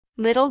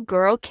Little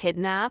girl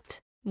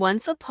kidnapped.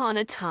 Once upon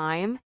a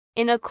time,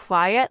 in a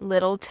quiet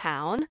little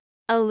town,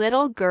 a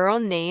little girl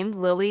named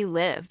Lily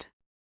lived.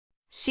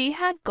 She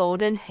had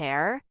golden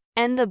hair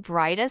and the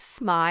brightest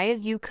smile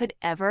you could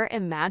ever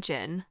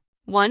imagine.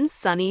 One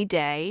sunny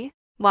day,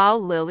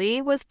 while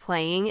Lily was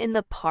playing in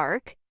the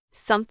park,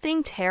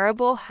 something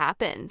terrible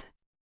happened.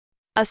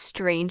 A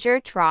stranger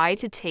tried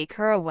to take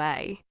her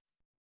away.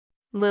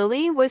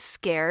 Lily was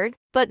scared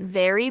but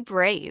very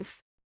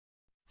brave.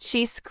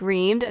 She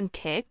screamed and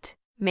kicked,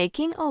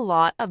 making a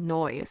lot of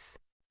noise.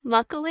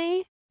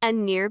 Luckily, a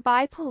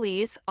nearby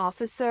police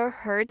officer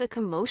heard the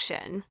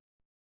commotion.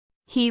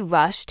 He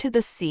rushed to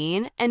the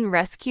scene and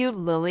rescued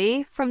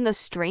Lily from the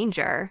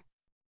stranger.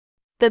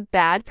 The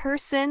bad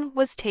person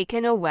was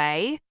taken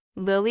away.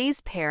 Lily's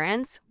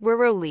parents were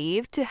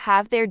relieved to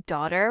have their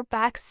daughter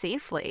back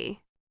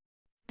safely.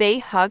 They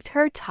hugged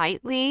her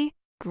tightly,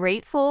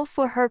 grateful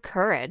for her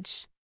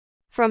courage.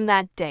 From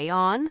that day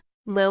on,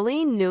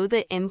 Lily knew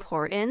the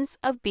importance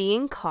of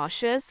being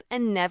cautious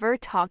and never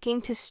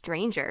talking to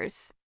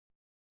strangers.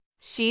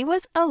 She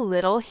was a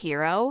little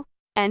hero,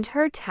 and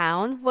her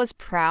town was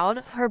proud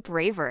of her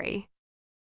bravery.